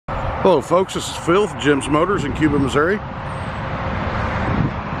Hello folks, this is Phil with Jim's Motors in Cuba, Missouri.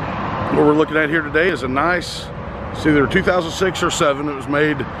 What we're looking at here today is a nice, it's either 2006 or 7, it was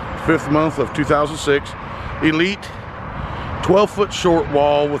made 5th month of 2006, Elite 12-foot short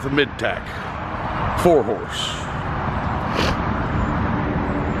wall with a mid-tack, 4-horse.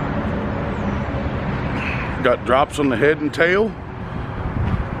 Got drops on the head and tail,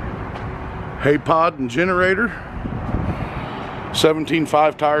 hay pod and generator,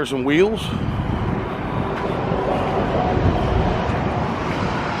 17.5 tires and wheels.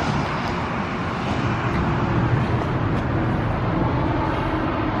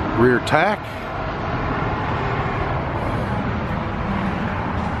 Rear tack.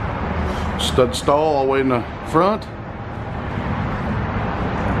 Stud stall all the way in the front.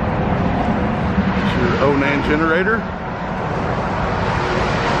 It's your Onan generator.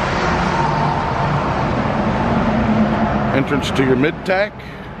 Entrance to your mid-tack.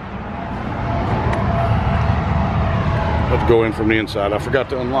 Let's go in from the inside. I forgot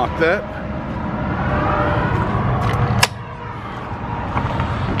to unlock that.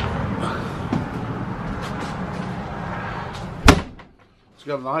 It's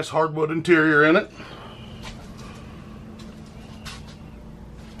got a nice hardwood interior in it.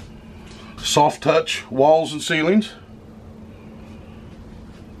 Soft touch walls and ceilings.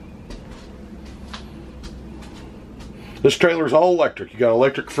 This trailer is all electric. You got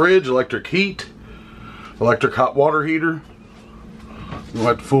electric fridge, electric heat, electric hot water heater. You don't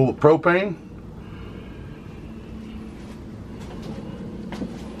have to fool with propane.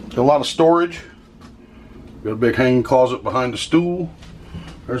 Got a lot of storage. Got a big hanging closet behind the stool.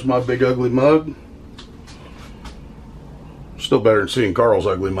 There's my big ugly mug. Still better than seeing Carl's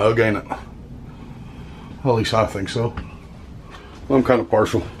ugly mug, ain't it? Well, at least I think so. I'm kind of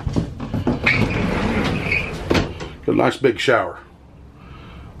partial. Got a nice big shower.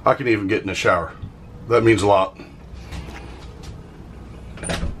 I can even get in the shower. That means a lot.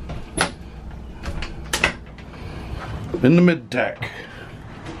 In the mid-tack.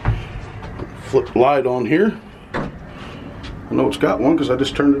 Flip light on here. I know it's got one because I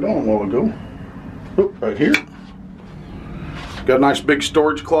just turned it on a while ago. Oop, right here. Got a nice big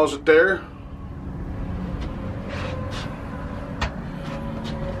storage closet there.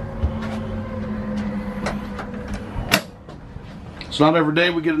 It's not every day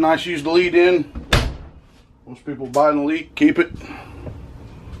we get a nice used Elite in. Most people buy an Elite, keep it.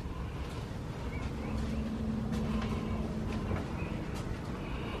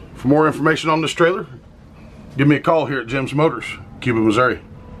 For more information on this trailer, give me a call here at Jim's Motors, Cuba, Missouri.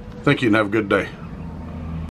 Thank you and have a good day.